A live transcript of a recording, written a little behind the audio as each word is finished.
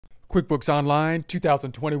QuickBooks Online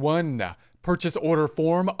 2021 Purchase Order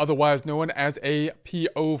Form, otherwise known as a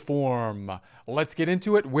PO form. Let's get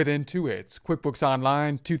into it with Intuit's QuickBooks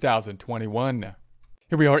Online 2021.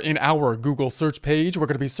 Here we are in our Google search page. We're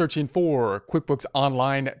going to be searching for QuickBooks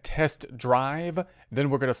Online Test Drive. Then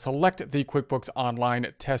we're going to select the QuickBooks Online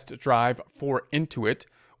Test Drive for Intuit.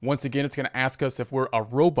 Once again, it's going to ask us if we're a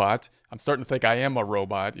robot. I'm starting to think I am a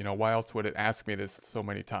robot. You know, why else would it ask me this so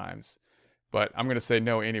many times? But I'm going to say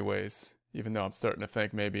no anyways, even though I'm starting to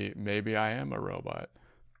think maybe I am a robot.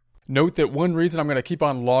 Note that one reason I'm going to keep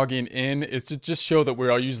on logging in is to just show that we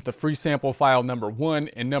are using the free sample file number 1,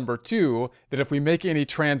 and number 2, that if we make any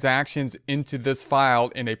transactions into this file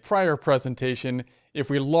in a prior presentation, if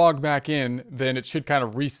we log back in, then it should kind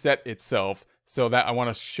of reset itself. So that I want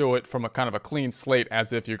to show it from a kind of a clean slate,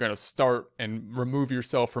 as if you're going to start and remove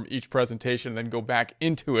yourself from each presentation and then go back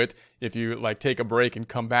into it. If you like take a break and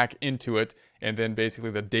come back into it, and then basically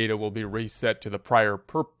the data will be reset to the prior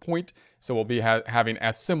point. So we'll be having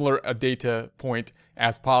as similar a data point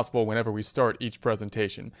as possible whenever we start each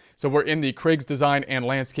presentation. So we're in the Craig's Design and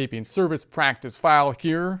Landscaping Service Practice file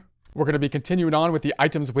here. We're going to be continuing on with the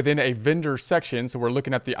items within a vendor section. So we're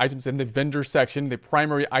looking at the items in the vendor section. The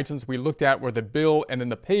primary items we looked at were the bill and then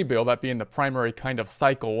the pay bill, that being the primary kind of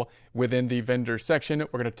cycle within the vendor section.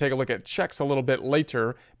 We're going to take a look at checks a little bit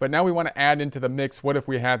later, but now we want to add into the mix, what if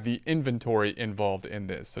we had the inventory involved in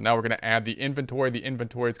this? So now we're going to add the inventory. The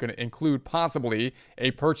inventory is going to include possibly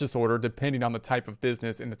a purchase order, depending on the type of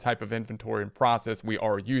business and the type of inventory and process we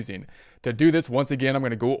are using. To do this, once again, I'm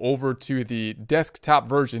going to go over to the desktop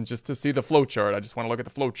version just to see the flowchart. I just want to look at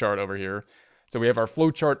the flowchart over here. So we have our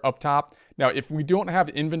flowchart up top. Now, if we don't have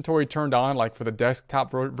inventory turned on, like for the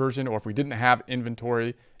desktop version, or if we didn't have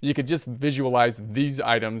inventory, you could just visualize these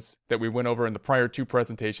items that we went over in the prior 2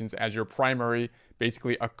 presentations as your primary,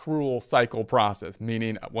 basically accrual cycle process.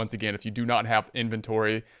 Meaning, once again, if you do not have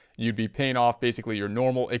inventory, you'd be paying off basically your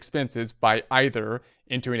normal expenses by either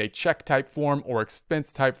entering a check type form or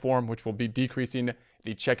expense type form, which will be decreasing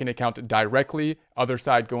the checking account directly, other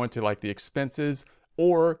side going to like the expenses,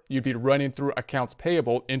 or you'd be running through accounts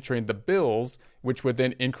payable, entering the bills, which would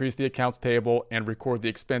then increase the accounts payable and record the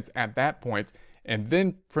expense at that point, and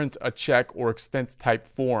then print a check or expense type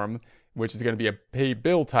form, which is going to be a pay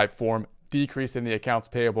bill type form, decreasing the accounts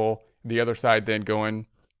payable, the other side then going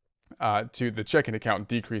to the checking account,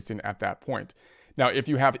 decreasing at that point. Now, if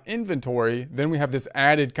you have inventory, then we have this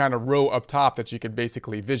added kind of row up top that you can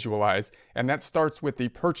basically visualize, and that starts with the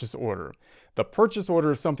purchase order. The purchase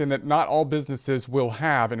order is something that not all businesses will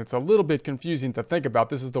have, and it's a little bit confusing to think about.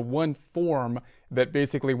 This is the one form that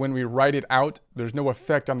basically when we write it out, there's no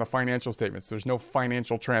effect on the financial statements. There's no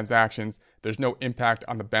financial transactions. There's no impact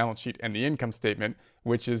on the balance sheet and the income statement,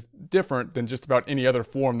 which is different than just about any other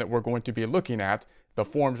form that we're going to be looking at. The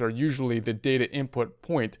forms are usually the data input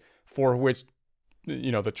point for which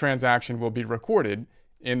the transaction will be recorded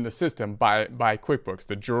in the system by QuickBooks.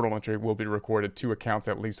 The journal entry will be recorded. 2 accounts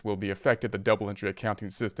at least will be affected. The double entry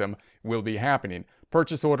accounting system will be happening.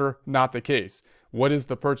 Purchase order, not the case. What is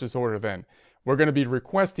the purchase order then? We're going to be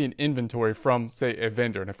requesting inventory from, say, a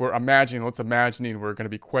vendor. And if we're imagining, let's imagine we're going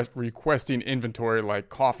to be requesting inventory like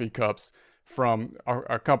coffee cups from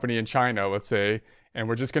a company in China, let's say, and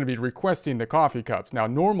we're just going to be requesting the coffee cups. Now,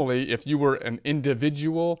 normally, if you were an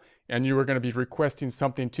individual and you were going to be requesting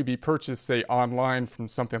something to be purchased, say, online from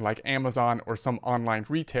something like Amazon or some online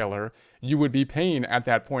retailer, you would be paying at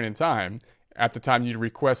that point in time, at the time you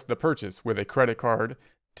request the purchase with a credit card,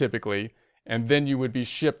 typically, and then you would be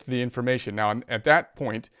shipped the information. Now, at that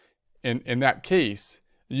point, in that case,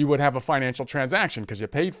 you would have a financial transaction because you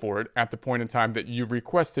paid for it at the point in time that you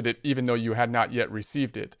requested it, even though you had not yet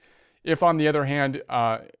received it. If, on the other hand,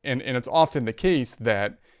 and it's often the case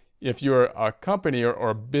that if you're a company or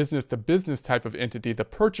a business-to-business type of entity, the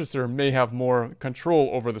purchaser may have more control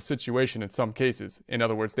over the situation in some cases. In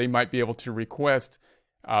other words, they might be able to request,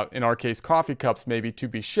 in our case, coffee cups maybe to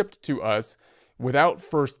be shipped to us without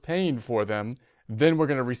first paying for them. Then we're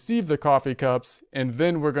going to receive the coffee cups, and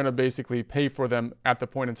then we're going to basically pay for them at the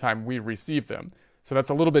point in time we receive them. So that's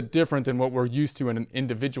a little bit different than what we're used to in an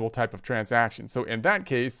individual type of transaction. So in that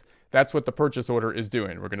case, that's what the purchase order is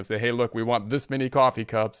doing. We're going to say, hey, look, we want this many coffee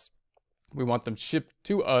cups. We want them shipped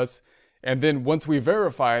to us. And then once we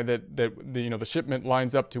verify that the shipment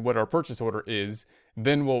lines up to what our purchase order is,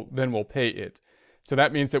 then we'll pay it. So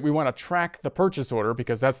that means that we want to track the purchase order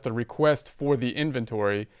because that's the request for the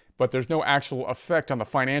inventory, but there's no actual effect on the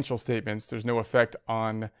financial statements. There's no effect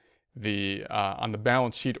on the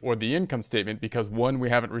balance sheet or the income statement because 1, we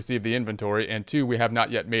haven't received the inventory, and 2, we have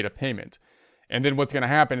not yet made a payment. And then what's going to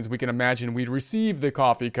happen is we can imagine we'd receive the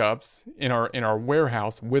coffee cups in our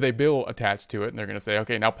warehouse with a bill attached to it. And they're going to say,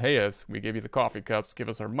 okay, now pay us. We gave you the coffee cups, give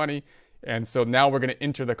us our money. And so now we're going to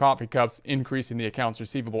enter the coffee cups, increasing the accounts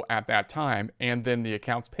receivable at that time, and then the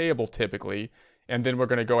accounts payable typically. And then we're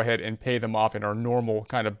going to go ahead and pay them off in our normal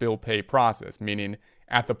kind of bill pay process, meaning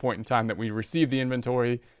at the point in time that we receive the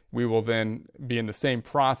inventory, we will then be in the same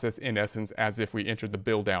process in essence as if we entered the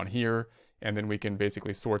bill down here. And then we can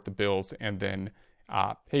basically sort the bills and then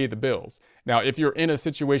pay the bills. Now, if you're in a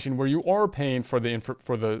situation where you are paying for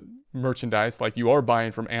the merchandise, like you are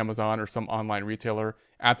buying from Amazon or some online retailer,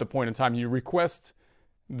 at the point in time you request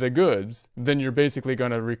the goods, then you're basically going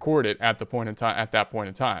to record it at that point in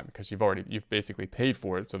time, because you've basically paid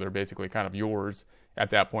for it, so they're basically kind of yours at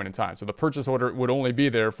that point in time. So the purchase order would only be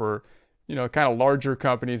there for, you know, kind of larger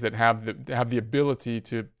companies that have the ability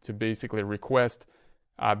to basically request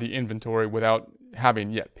the inventory without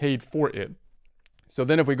having yet paid for it. So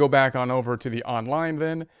then if we go back on over to the online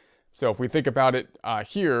then, so if we think about it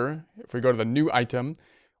here, if we go to the new item,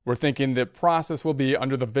 we're thinking the process will be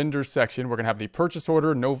under the vendor section. We're going to have the purchase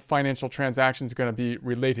order. No financial transactions are going to be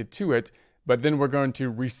related to it, but then we're going to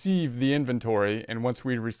receive the inventory. And once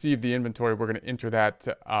we receive the inventory, we're going to enter that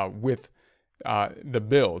with the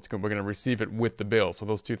bill. We're going to receive it with the bill. So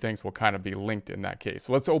those two things will kind of be linked in that case.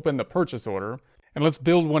 So let's open the purchase order. And let's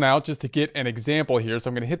build one out just to get an example here. So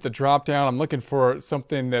I'm going to hit the drop down. I'm looking for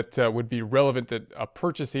something that would be relevant, that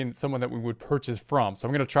purchasing someone that we would purchase from. So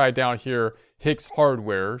I'm going to try down here, Hicks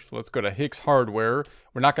Hardware. So let's go to Hicks Hardware.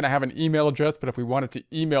 We're not going to have an email address, but if we wanted to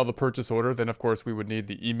email the purchase order, then of course we would need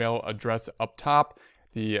the email address up top.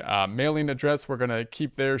 The mailing address, we're going to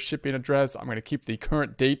keep their shipping address. I'm going to keep the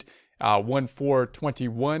current date,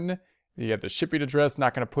 1/4/21. The shipping address,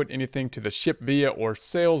 not going to put anything to the ship via or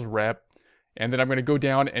sales rep. And then I'm going to go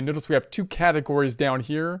down and notice we have two categories down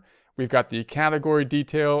here. We've got the category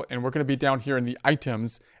detail, and we're going to be down here in the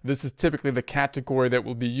items. This is typically the category that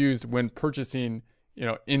will be used when purchasing, you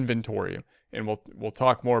know, inventory. And we'll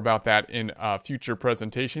talk more about that in future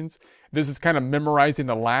presentations. This is kind of memorizing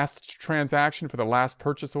the last transaction for the last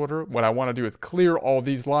purchase order. What I want to do is clear all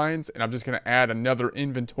these lines, and I'm just going to add another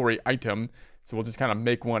inventory item. So we'll just kind of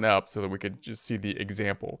make one up so that we could just see the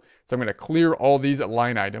example. So I'm going to clear all these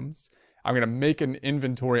line items. I'm going to make an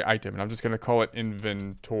inventory item, and I'm just going to call it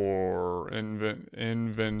inventory,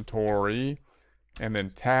 and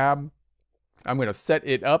then tab. I'm going to set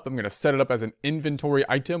it up. I'm going to set it up as an inventory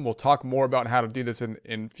item. We'll talk more about how to do this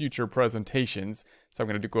in future presentations. So I'm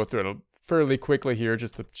going to go through it fairly quickly here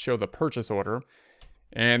just to show the purchase order.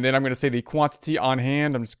 And then I'm going to say the quantity on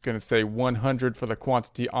hand. I'm just going to say 100 for the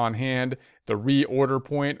quantity on hand. The reorder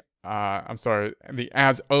point, the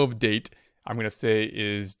as of date, I'm going to say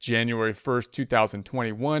is January 1st,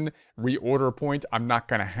 2021. Reorder point, I'm not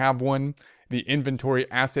going to have one. The inventory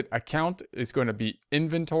asset account is going to be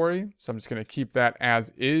inventory. So I'm just going to keep that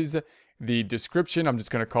as is. The description, I'm just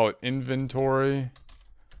going to call it inventory.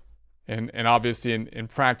 And obviously in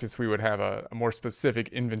practice, we would have a more specific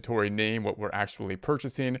inventory name, what we're actually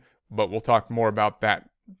purchasing. But we'll talk more about that,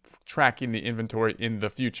 tracking the inventory in the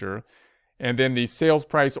future. And then the sales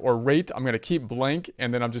price or rate, I'm going to keep blank,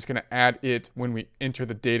 and then I'm just going to add it when we enter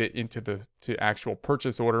the data into the actual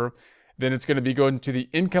purchase order. Then it's going to be going to the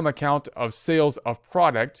income account of sales of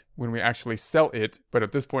product when we actually sell it. But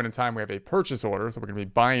at this point in time, we have a purchase order, so we're going to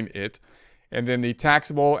be buying it. And then the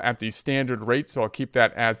taxable at the standard rate, so I'll keep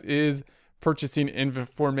that as is. Purchasing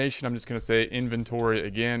information, I'm just going to say inventory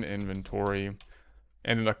again, inventory.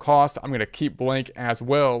 And then the cost, I'm going to keep blank as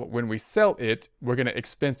well. When we sell it, we're going to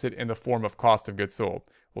expense it in the form of cost of goods sold.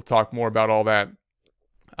 We'll talk more about all that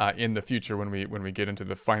in the future when we get into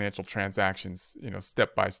the financial transactions, you know,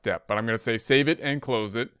 step by step. But I'm going to say save it and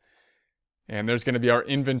close it. And there's going to be our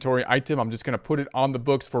inventory item. I'm just going to put it on the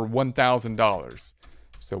books for $1,000.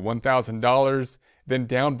 So $1,000. Then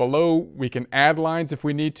down below, we can add lines if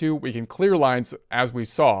we need to. We can clear lines as we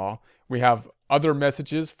saw. We have other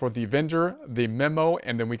messages for the vendor, the memo,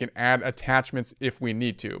 and then we can add attachments if we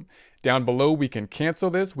need to. Down below, we can cancel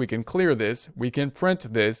this, we can clear this, we can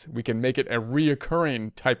print this, we can make it a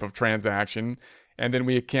reoccurring type of transaction, and then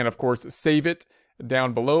we can, of course, save it.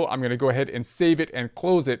 Down below, I'm going to go ahead and save it and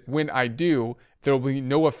close it. When I do, there will be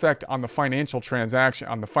no effect on the financial transaction,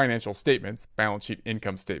 on the financial statements, balance sheet,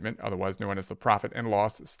 income statement, otherwise known as the profit and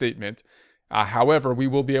loss statement. However, we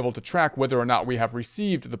will be able to track whether or not we have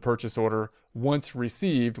received the purchase order. Once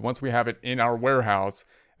received, once we have it in our warehouse,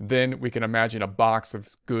 then we can imagine a box of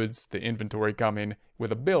goods, the inventory coming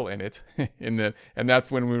with a bill in it, and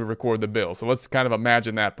that's when we record the bill. So let's kind of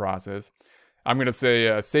imagine that process. I'm going to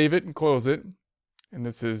say save it and close it. And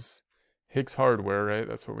this is Hicks Hardware, right?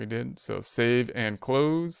 That's what we did. So save and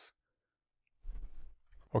close.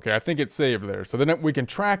 Okay, I think it's saved there. So then we can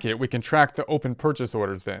track it. We can track the open purchase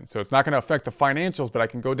orders then. So it's not going to affect the financials, but I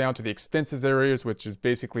can go down to the expenses areas, which is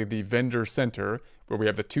basically the vendor center, where we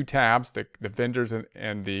have the two tabs, the vendors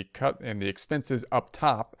and the expenses up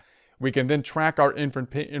top. We can then track our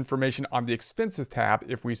information on the expenses tab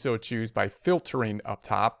if we so choose by filtering up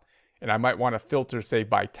top. And I might want to filter, say,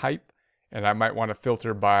 by type, and I might want to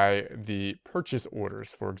filter by the purchase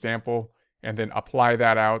orders, for example, and then apply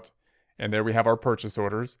that out. And there we have our purchase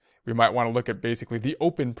orders. We might want to look at basically the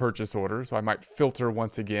open purchase order. So I might filter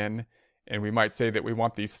once again, and we might say that we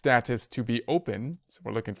want the status to be open. So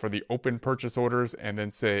we're looking for the open purchase orders and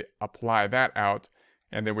then say apply that out.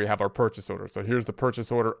 And then we have our purchase order. So here's the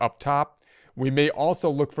purchase order up top. We may also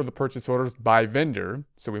look for the purchase orders by vendor.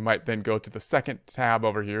 So we might then go to the second tab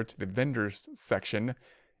over here to the vendors section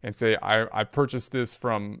and say, I purchased this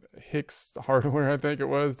from Hicks Hardware, I think it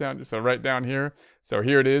was, so right down here. So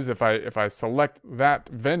here it is. If I select that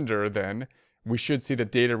vendor, then we should see the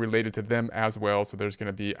data related to them as well. So there's going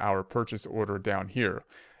to be our purchase order down here.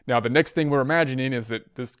 Now, the next thing we're imagining is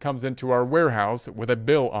that this comes into our warehouse with a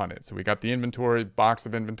bill on it. So we got the inventory, box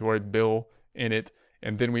of inventory, bill in it,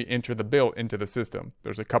 and then we enter the bill into the system.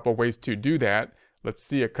 There's a couple ways to do that. Let's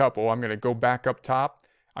see a couple. I'm going to go back up top.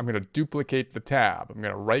 I'm going to duplicate the tab. I'm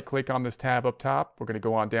going to right click on this tab up top. We're going to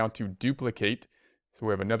go on down to duplicate. So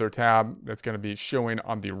we have another tab that's going to be showing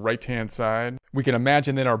on the right hand side. We can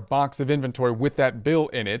imagine then our box of inventory with that bill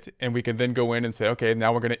in it, and we can then go in and say, okay,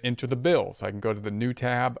 now we're going to enter the bill. So I can go to the new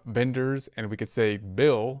tab, vendors, and we could say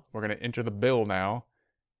bill. We're going to enter the bill now.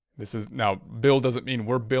 Now bill doesn't mean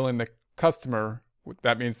we're billing the customer.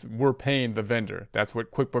 That means we're paying the vendor. That's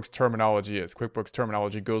what QuickBooks terminology is. QuickBooks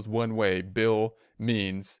terminology goes one way. Bill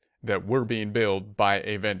means that we're being billed by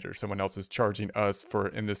a vendor. Someone else is charging us for,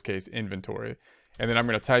 in this case, inventory. And then I'm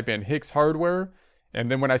going to type in Hicks Hardware.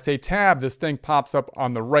 And then when I say tab, this thing pops up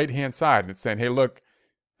on the right-hand side. It's saying, hey, look,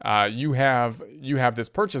 you have this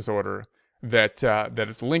purchase order that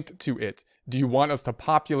is linked to it. Do you want us to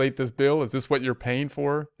populate this bill? Is this what you're paying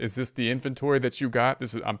for? Is this the inventory that you got?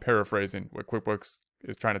 I'm paraphrasing what QuickBooks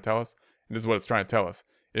is trying to tell us. And this is what it's trying to tell us.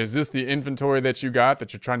 Is this the inventory that you got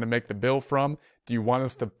that you're trying to make the bill from? Do you want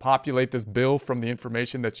us to populate this bill from the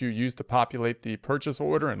information that you used to populate the purchase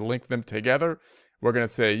order and link them together? We're going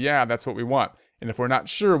to say, yeah, that's what we want. And if we're not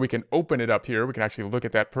sure, we can open it up here. We can actually look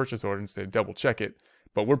at that purchase order and say, double check it.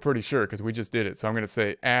 But we're pretty sure because we just did it. So I'm going to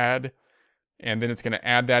say add. And then it's going to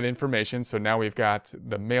add that information. So now we've got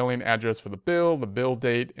the mailing address for the bill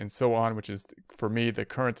date, and so on, which is, for me, the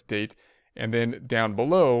current date. And then down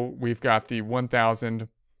below, we've got the 1,000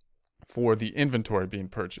 for the inventory being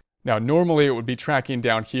purchased. Now, normally it would be tracking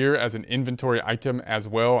down here as an inventory item as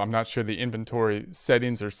well. I'm not sure the inventory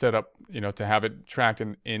settings are set up, to have it tracked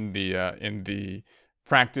in the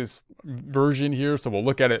practice version here. So we'll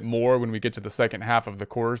look at it more when we get to the second half of the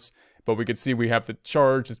course. But we can see we have the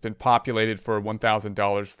charge. It's been populated for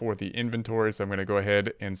 $1,000 for the inventory. So I'm going to go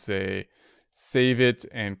ahead and say save it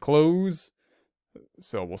and close.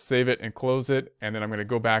 So we'll save it and close it. And then I'm going to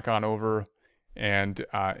go back on over and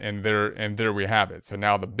there we have it. So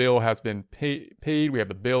now the bill has been paid. We have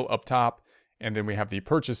the bill up top. And then we have the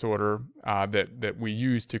purchase order that we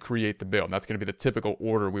use to create the bill. And that's going to be the typical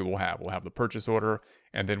order we will have. We'll have the purchase order,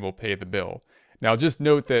 and then we'll pay the bill. Now, just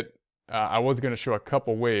note that I was going to show a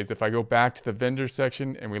couple ways. If I go back to the vendor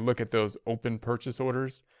section and we look at those open purchase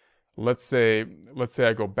orders, let's say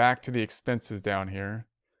I go back to the expenses down here,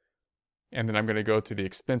 and then I'm going to go to the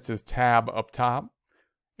expenses tab up top.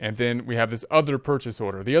 And then we have this other purchase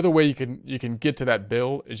order. The other way you can get to that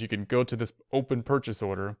bill is you can go to this open purchase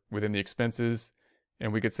order within the expenses,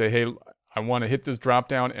 and we could say, hey, I want to hit this drop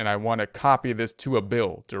down and I want to copy this to a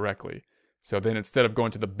bill directly. So then instead of going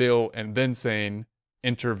to the bill and then saying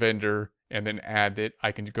enter vendor and then add it,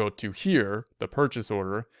 I can go to here, the purchase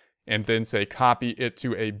order, and then say copy it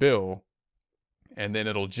to a bill, and then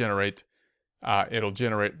it'll generate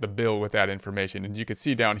the bill with that information. And you can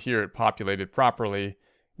see down here it populated properly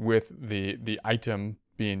with the item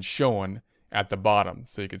being shown at the bottom.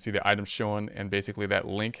 So you can see the item shown and basically that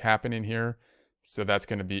link happening here. So that's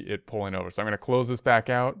going to be it pulling over. So I'm going to close this back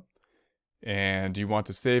out. And do you want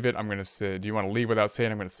to save it? I'm going to say, do you want to leave without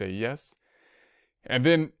saying? I'm going to say yes. And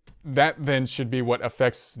then that should be what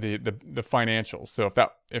affects the financials. So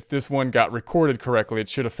if this one got recorded correctly, it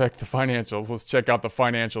should affect the financials. Let's check out the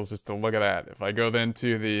financials just to look at that. If I go then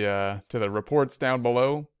to the reports down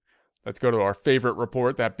below, let's go to our favorite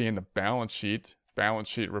report, that being the balance sheet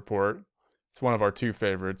report. It's one of our two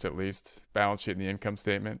favorites, at least, balance sheet and the income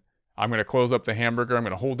statement. I'm going to close up the hamburger. I'm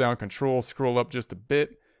going to hold down Control, scroll up just a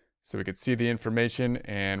bit. So we could see the information,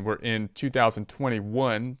 and we're in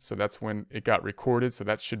 2021, so that's when it got recorded, so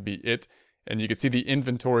that should be it. And you can see the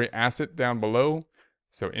inventory asset down below.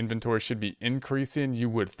 So inventory should be increasing, you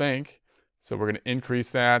would think. So we're going to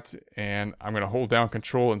increase that, and I'm going to hold down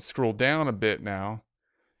Control and scroll down a bit now.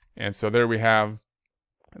 And so there we have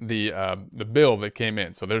the bill that came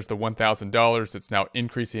in. So there's the $1,000. It's now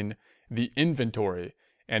increasing the inventory.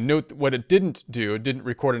 And note what it didn't do. It didn't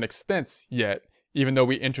record an expense yet, even though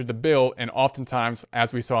we entered the bill. And oftentimes,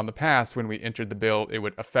 as we saw in the past, when we entered the bill, it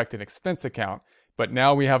would affect an expense account. But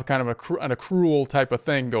now we have kind of an accrual type of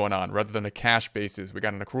thing going on rather than a cash basis. We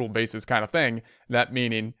got an accrual basis kind of thing. That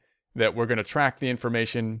meaning that we're going to track the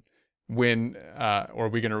information when, or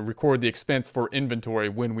we're going to record the expense for inventory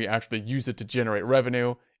when we actually use it to generate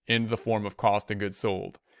revenue in the form of cost and goods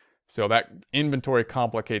sold. So that inventory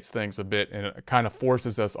complicates things a bit, and it kind of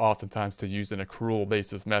forces us oftentimes to use an accrual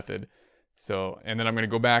basis method. So, and then I'm going to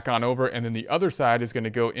go back on over, and then the other side is going to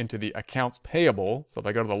go into the accounts payable. So if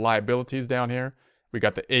I go to the liabilities down here, we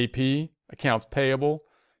got the AP, accounts payable.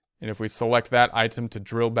 And if we select that item to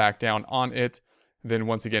drill back down on it, then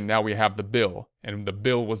once again, now we have the bill, and the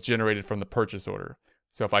bill was generated from the purchase order.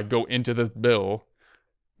 So if I go into this bill,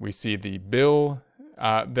 we see the bill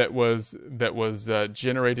that was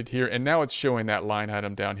generated here, and now it's showing that line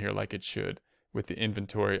item down here like it should, with the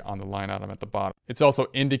inventory on the line item at the bottom. It's also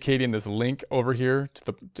indicating this link over here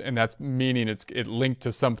and that's meaning it linked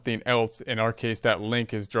to something else. In our case, that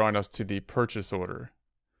link is drawing us to the purchase order.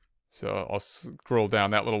 So I'll scroll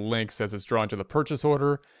down. That little link says it's drawn to the purchase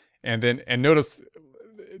order. And notice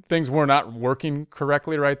things were not working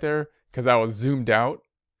correctly right there because I was zoomed out.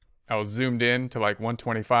 I was zoomed in to like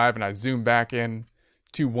 125, and I zoomed back in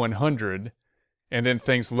to 100, and then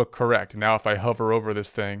things look correct. Now if I hover over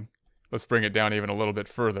this thing, let's bring it down even a little bit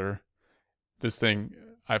further. This thing,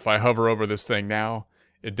 if I hover over this thing now,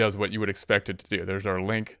 it does what you would expect it to do. There's our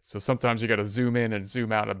link. So sometimes you got to zoom in and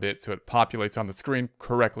zoom out a bit so it populates on the screen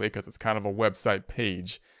correctly because it's kind of a website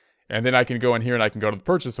page. And then I can go in here and I can go to the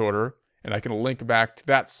purchase order, and I can link back to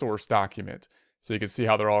that source document. So you can see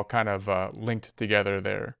how they're all kind of linked together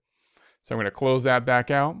there. So I'm going to close that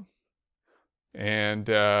back out. And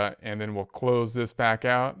then we'll close this back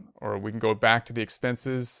out, or we can go back to the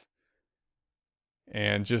expenses.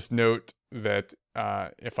 And just note that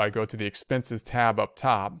if I go to the expenses tab up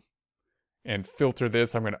top and filter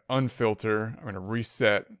this, I'm going to unfilter, I'm going to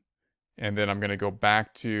reset, and then I'm going to go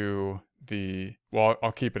back to well,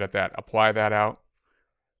 I'll keep it at that, apply that out.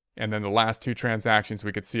 And then the last two transactions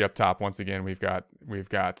we could see up top, once again, we've got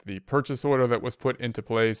the purchase order that was put into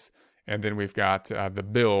place, and then we've got the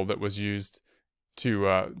bill that was used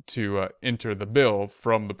to enter the bill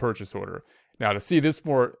from the purchase order. Now to see this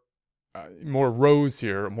more rows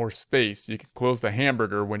here, more space, you can close the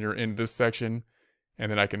hamburger when you're in this section,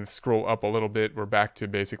 and then I can scroll up a little bit. We're back to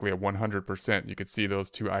basically a 100%. You can see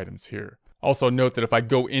those two items here. Also note that if I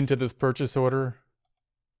go into this purchase order,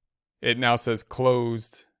 it now says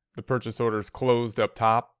closed. The purchase order is closed up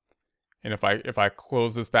top. And if I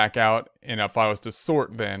close this back out, and if I was to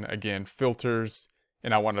sort, then again, filters,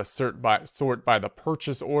 and I want to sort by the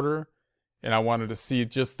purchase order, and I wanted to see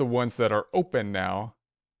just the ones that are open now,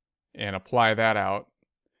 and apply that out,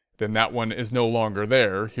 then that one is no longer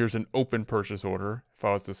there. Here's an open purchase order. If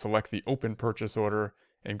I was to select the open purchase order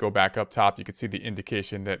and go back up top, you can see the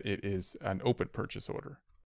indication that it is an open purchase order.